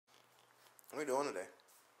What are we doing today?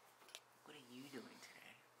 What are you doing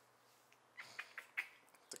today?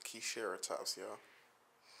 The Triceratops, y'all.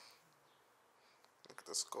 Look at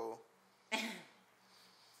the skull.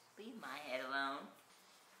 Leave my head alone.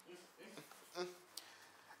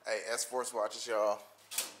 Hey, S-Force watches, y'all.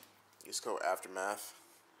 Use code Aftermath.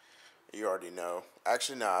 You already know.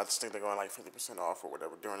 Actually, no, I just think they're going like 50% off or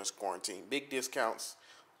whatever during this quarantine. Big discounts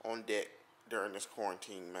on deck during this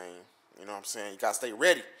quarantine, man. You know what I'm saying? You gotta stay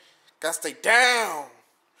ready. Gotta stay down.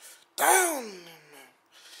 Down.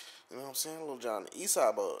 You know what I'm saying? Little John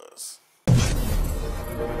Eastside buzz.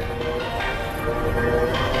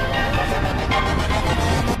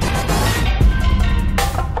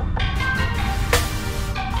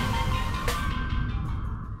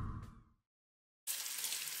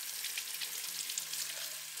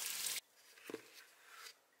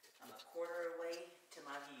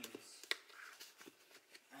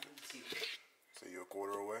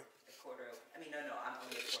 Quarter away. A quarter. I mean, no, I'm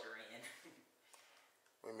only a quarter in.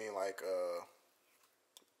 We mean like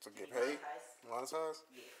to get paid? Monetize?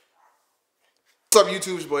 Yeah. What's up,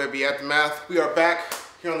 YouTube? It's your boy FBAFTERMATH. We are back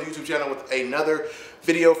here on the YouTube channel with another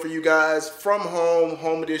video for you guys from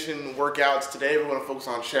home edition workouts. Today we're going to focus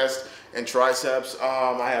on chest and triceps.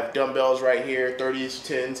 I have dumbbells right here, 30s,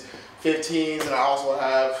 10s, 15s, and I also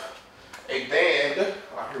have a band.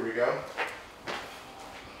 Oh, here we go.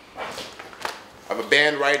 I have a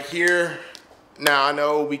band right here. Now I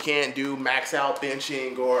know we can't do max out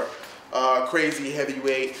benching or crazy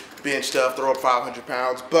heavyweight bench stuff, throw up 500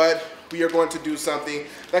 pounds, but we are going to do something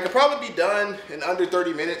that could probably be done in under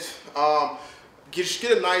 30 minutes. Just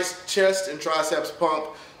get a nice chest and triceps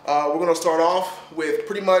pump. We're gonna start off with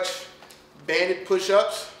pretty much banded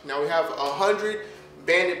push-ups. Now we have 100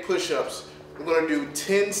 banded push-ups. We're gonna do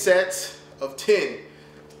 10 sets of 10.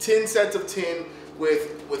 10 sets of 10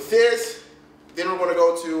 with this. Then we're going to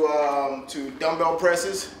go to dumbbell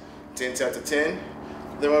presses, 10 sets of 10.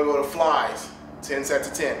 Then we're going to go to flies, 10 sets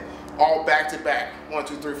of 10. All back to back, 1,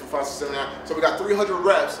 2, 3, 4, 5, 6, 7, 8. So we got 300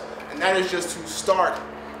 reps, and that is just to start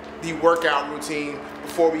the workout routine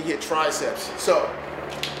before we hit triceps. So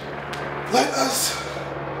let us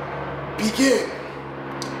begin.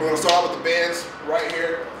 We're going to start with the bands right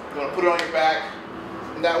here. You're going to put it on your back,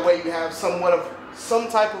 and that way you have some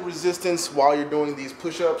type of resistance while you're doing these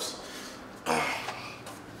push-ups.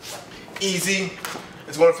 Easy.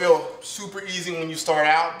 It's going to feel super easy when you start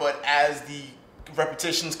out, but as the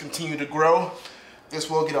repetitions continue to grow, this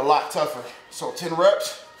will get a lot tougher. So 10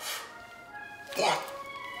 reps. 1,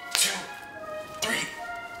 2, 3,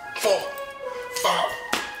 4,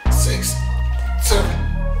 5, 6, 7,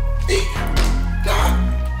 8,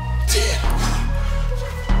 9, 10.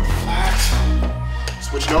 Relax.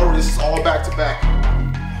 Switching over. This is all back to back.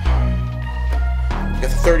 Got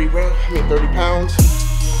the 30 pounds.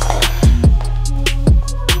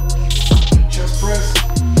 Chest press,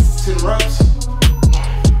 10 reps. 1,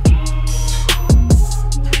 2,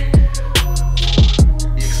 3.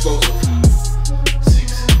 Be explosive.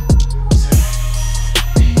 6, 7,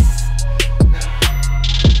 8, 9,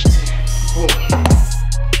 10. Boom.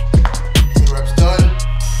 10 reps done.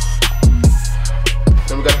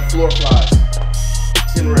 Then we got the floor flies.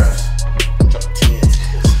 10 reps.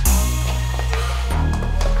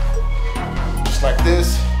 Like this,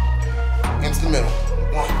 into the middle.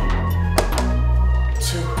 1,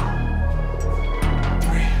 2,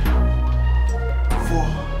 3, 4,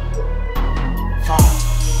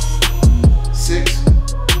 5, 6,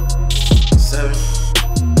 7,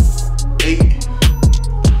 8,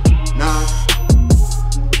 9,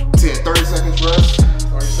 10. 30 seconds rest.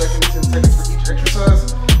 30 seconds, 10 seconds for each exercise.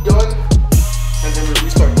 Done. And then we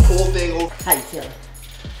restart the whole thing over. How you feeling?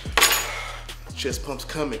 Chest pump's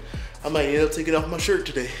coming. I might end up taking off my shirt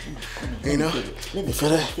today. You know? Let me feel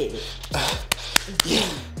that? fit it. Yeah.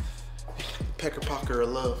 Pecker Pocker of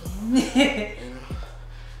love. You know?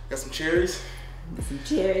 Got some cherries. Some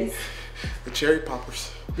cherries. The cherry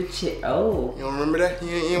poppers. Oh. You don't remember that? You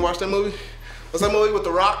ain't watched that movie? What's that movie with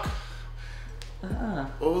The Rock?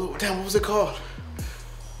 What was it called?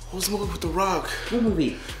 What was the movie with The Rock? What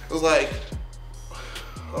movie? It was like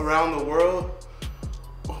Around the World.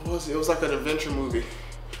 What was it? It was like an adventure movie.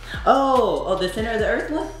 Oh, the Center of the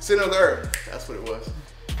Earth one? Center of the Earth. That's what it was.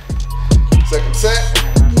 Second set.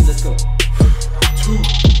 Let's go. 2.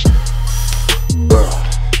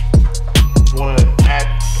 You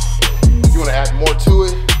wanna add more to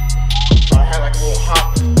it? So I had like a little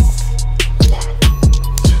hop. 1,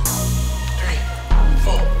 2, 3,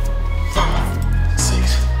 4, 5, 6,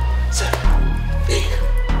 7, 8,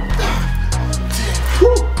 9, 10.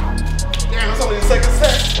 Woo! Damn, that's only the second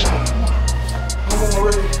set. I'm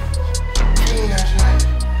already feeling that shit.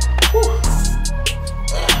 Woo!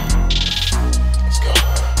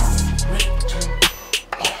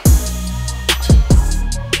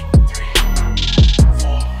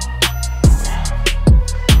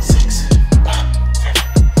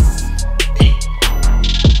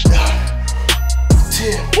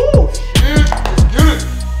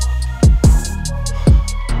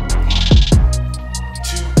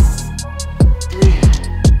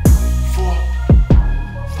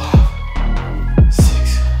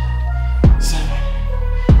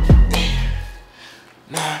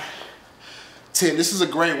 10. This is a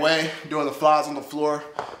great way, doing the flies on the floor,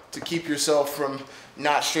 to keep yourself from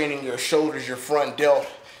not straining your shoulders, your front delt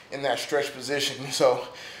in that stretch position. So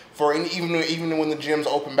for even when the gyms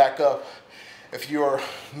open back up, if you're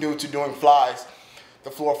new to doing flies, the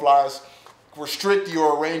floor flies restrict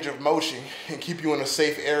your range of motion and keep you in a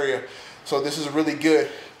safe area. So this is really good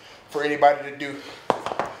for anybody to do,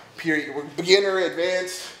 period. Beginner,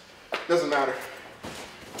 advanced, doesn't matter.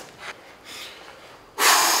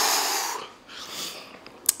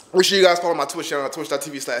 Make sure you guys follow my Twitch channel at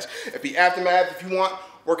twitch.tv/FBAFTERMATH. If you want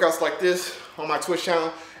workouts like this on my Twitch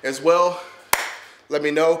channel as well, let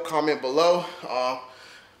me know, comment below.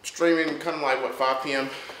 Streaming kind of like, what, 5 p.m.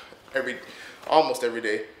 almost every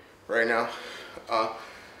day right now. I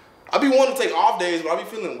be wanting to take off days, but I be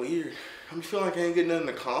feeling weird. I be feeling like I ain't getting nothing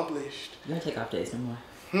accomplished. You don't take off days no more.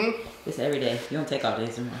 It's every day. You don't take off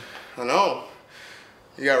days no more. I know.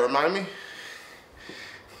 You gotta remind me?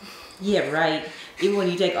 Yeah, right. Even when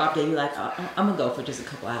you take off day, you're like, I'm gonna go for just a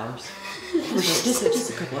couple hours.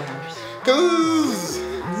 just a couple hours.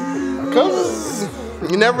 Cause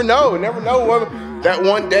you never know. What, that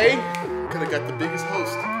one day could have got the biggest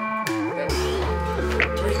host.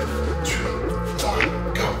 3, 2,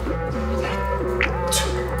 1, go. 1, 2,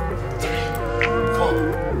 3, 4,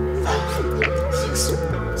 5, 6,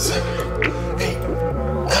 7, 8,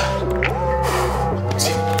 9,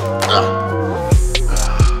 10.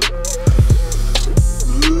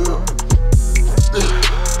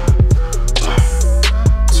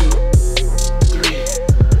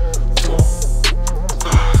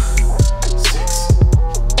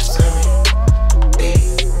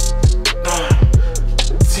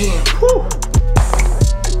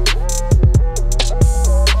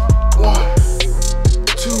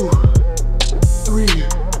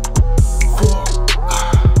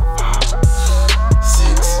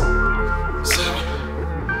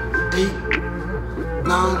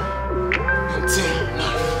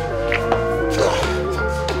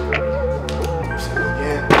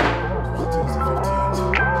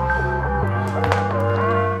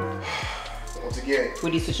 What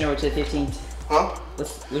are you switching over to the 15th? Huh?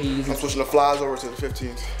 What are you using? I'm switching the flies over to the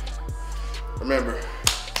 15th. Remember,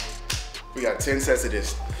 we got 10 sets of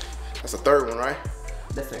this. That's the third one, right?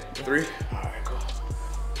 That's third. Yeah. 3? All right, cool.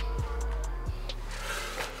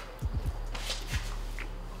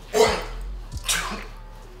 1, 2,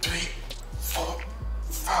 3, 4,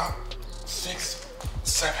 5, 6,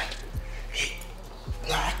 7, 8,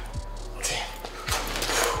 9, 10.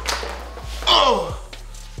 Oh!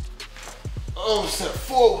 Oh, set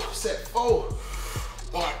 4.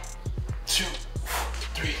 1, 2,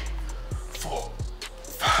 3, 4,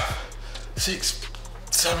 5, 6,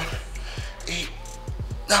 7, 8,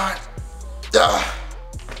 9. Down.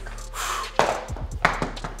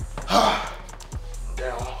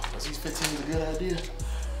 Was these 15s a good idea?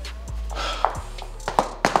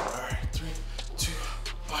 All right, 3, 2,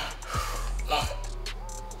 1. 1,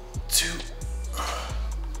 2,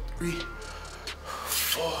 3,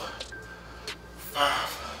 4,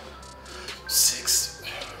 5, 6,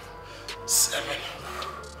 7,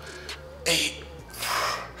 8,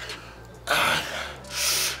 9,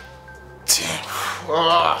 10.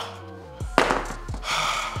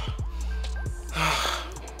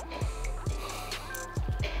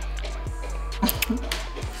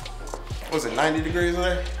 Was it 90 degrees in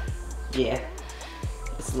there? Yeah.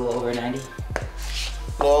 It's a little over 90.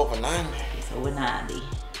 A little over 90. It's over 90.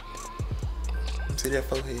 See that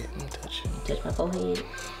forehead? Let me touch it. Touch my forehead.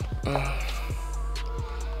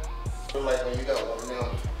 Feel like when you got one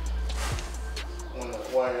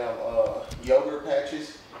of them yogurt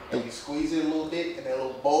patches and you squeeze it a little bit and that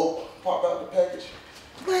little bulb pop out the package.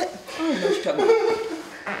 What? I don't know what you're talking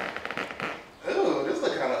about. Ooh, this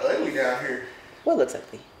look kind of ugly down here. What looks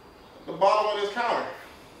ugly? The bottom of this counter.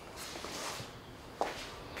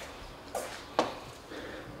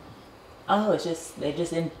 Oh, it's just, they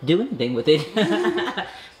just didn't do anything with it.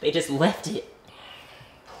 They just left it.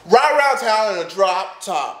 Ride around town in a drop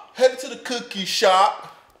top. Headed to the cookie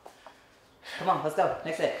shop. Come on, let's go.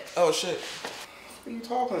 Next set. Oh shit. What are you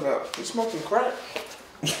talking about? You smoking crack?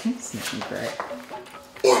 Smoking crack.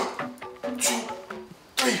 1, 2,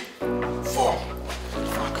 3, 4.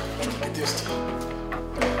 Fuck. Get this time.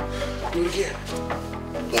 Do it again.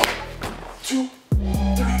 1, 2,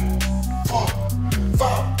 3, 4,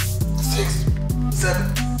 5, 6,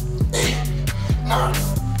 7, 8, 9,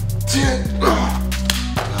 10.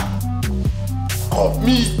 Off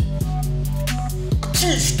me.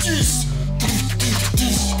 This.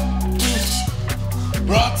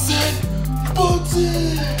 Rotten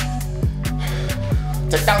booty.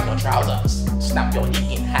 Take down your trousers. Snap your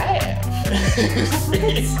knee in half. 4,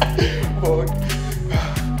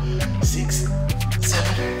 6,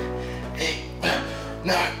 7, 8,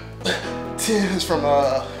 9, 10. It's from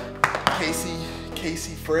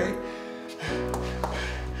Casey Frey.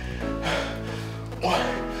 1,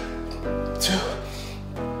 2,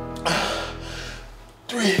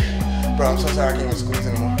 3. Bro, I'm so sorry I can't even squeeze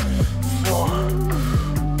anymore. 4,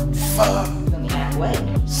 5, Only halfway.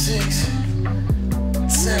 6,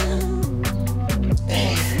 7,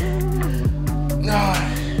 8,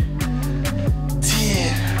 9,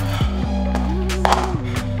 10.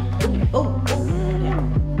 Oh,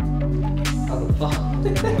 yeah. Oh, fuck.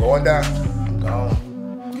 I'm going down. I'm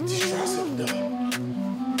gone. Get these triceps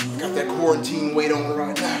done. Got that quarantine weight on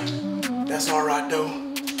right now. That's all right, though.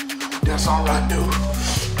 That's all right, though.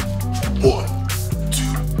 1, 2,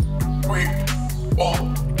 3, 4,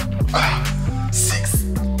 6,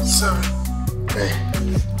 7, 8,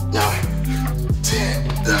 9, 10.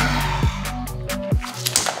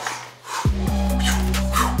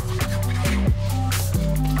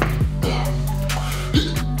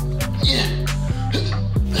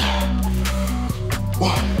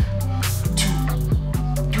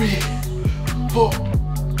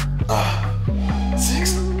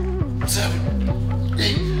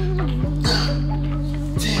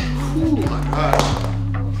 Oh my God.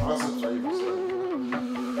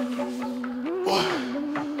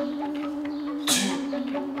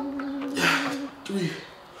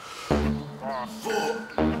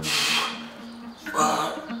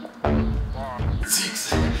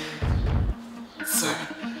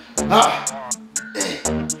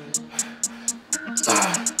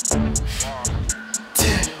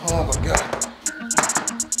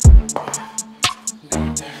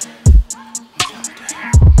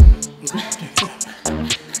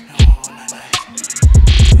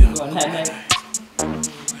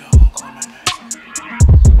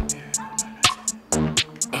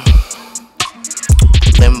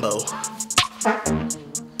 Limbo. I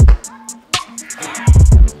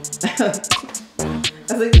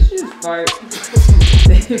was like, this shit is fart.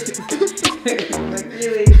 Like,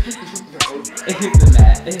 really? It's a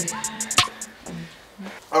mat.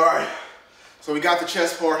 Alright, so we got the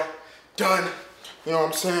chest part done. You know what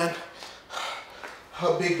I'm saying?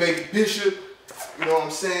 Her big baby Bishop. You know what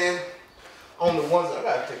I'm saying? On the ones that I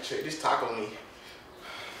gotta take shade. This taco meat.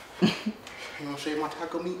 You wanna shave my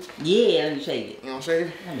taco meat? Yeah, let me shave it. You wanna shave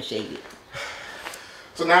it? Let me shave it.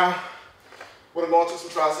 So now, we're gonna go into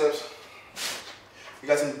some triceps. We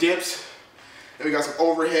got some dips, and we got some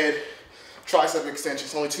overhead tricep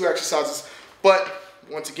extensions. Only 2 exercises, but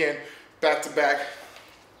once again, back to back,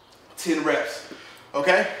 10 reps.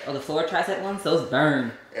 Okay? Oh, the floor tricep ones? Those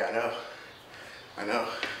burn. Yeah, I know. I know.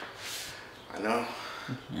 I know.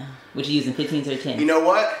 Yeah. What you using, 15s or 10s? You know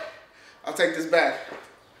what? I'll take this back.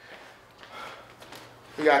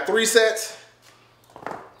 We got 3 sets,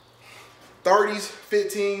 30s,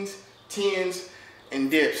 15s, 10s,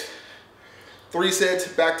 and dips. 3 sets,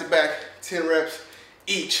 back to back, 10 reps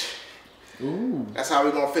each. Ooh. That's how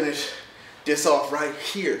we're gonna finish this off right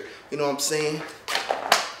here. You know what I'm saying?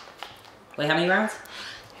 Wait, how many rounds?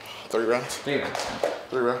 3 rounds. 3 rounds.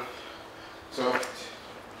 3 rounds. So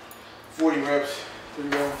 40 reps, 3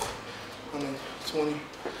 rounds,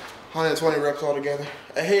 120 reps altogether.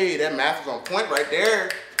 Hey, that math is on point right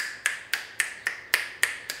there.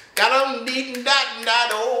 Got them beating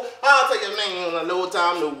oh. I'll tell your name on a low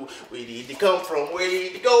time no. Where did it come from? Where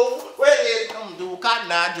did it go? Where did it come to?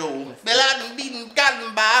 Cotton Eye Joe. Bella done beating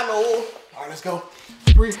cotton by low. Alright, let's go.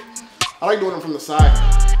 3. I like doing them from the side.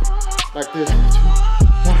 Like this. 2,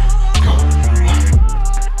 1, go.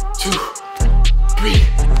 1, 2, 3,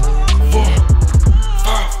 4,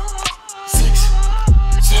 5, 6,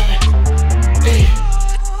 7, 8,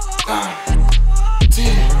 9,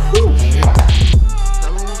 10. Woo. How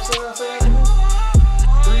many reps did I say?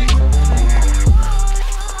 3.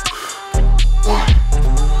 1,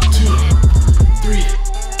 2, 3,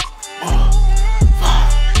 4,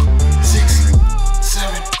 5, 6,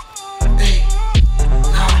 7, 8,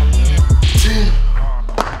 9, 10.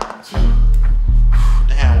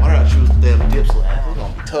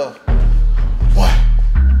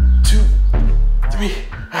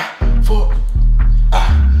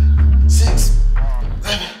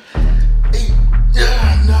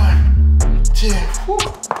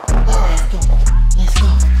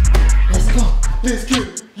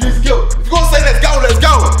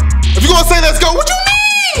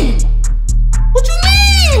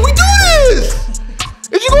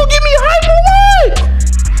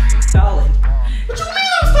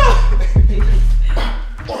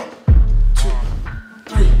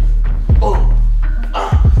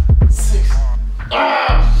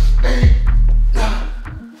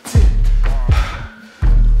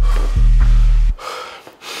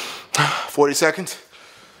 40 seconds.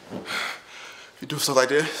 If you do stuff like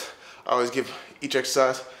this, I always give each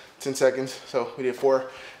exercise 10 seconds. So we did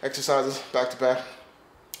 4 exercises back to back.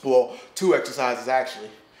 Well, 2 exercises actually,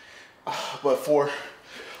 but 4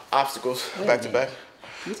 obstacles back to back.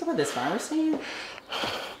 You talking about this virus thing?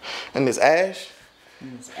 And this ash.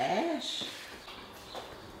 And this ash?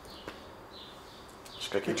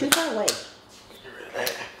 Get Put you that way. rid of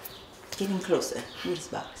that. Getting closer. Move this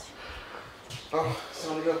box. Oh, it's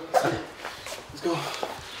time to go. Let's go.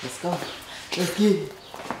 Let's go. Let's get it.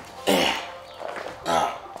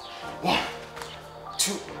 1,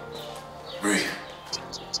 2, 3,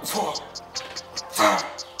 4, 5,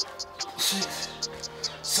 6,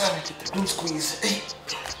 7. Get the glute squeeze. 8,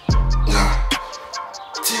 9,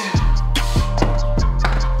 10.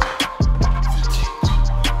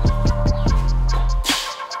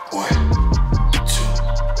 1.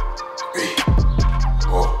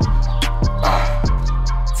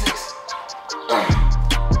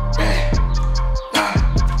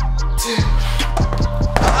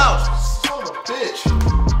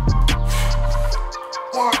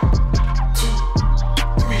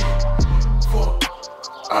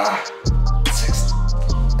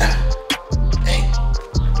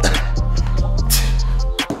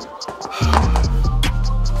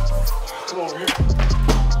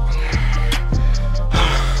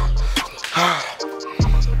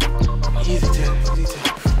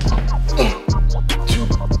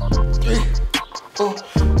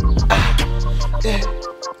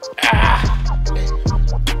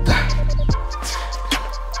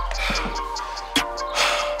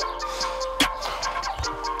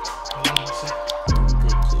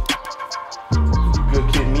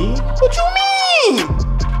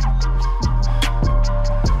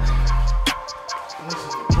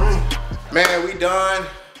 Man, we done.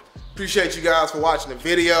 Appreciate you guys for watching the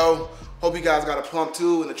video. Hope you guys got a pump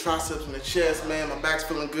too in the triceps and the chest, man. My back's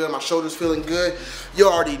feeling good, my shoulders feeling good. You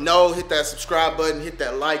already know, hit that subscribe button, hit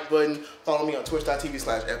that like button. Follow me on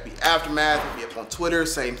twitch.tv/FBAFTERMATH. We'll be up on Twitter,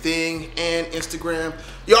 same thing, and Instagram.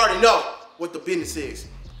 You already know what the business is.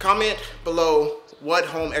 Comment below what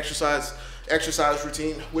home exercise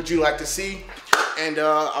routine would you like to see, and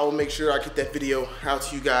I will make sure I get that video out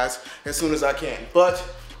to you guys as soon as I can. But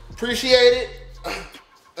appreciate it.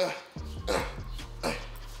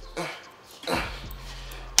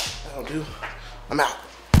 That'll do. I'm out.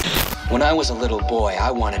 When I was a little boy, I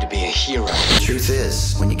wanted to be a hero. The truth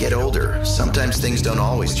is, when you get older, sometimes things don't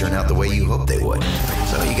always turn out the way you hope they would.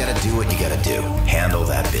 So you gotta do what you gotta do. Handle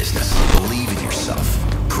that business. Believe in yourself.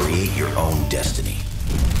 Create your own destiny.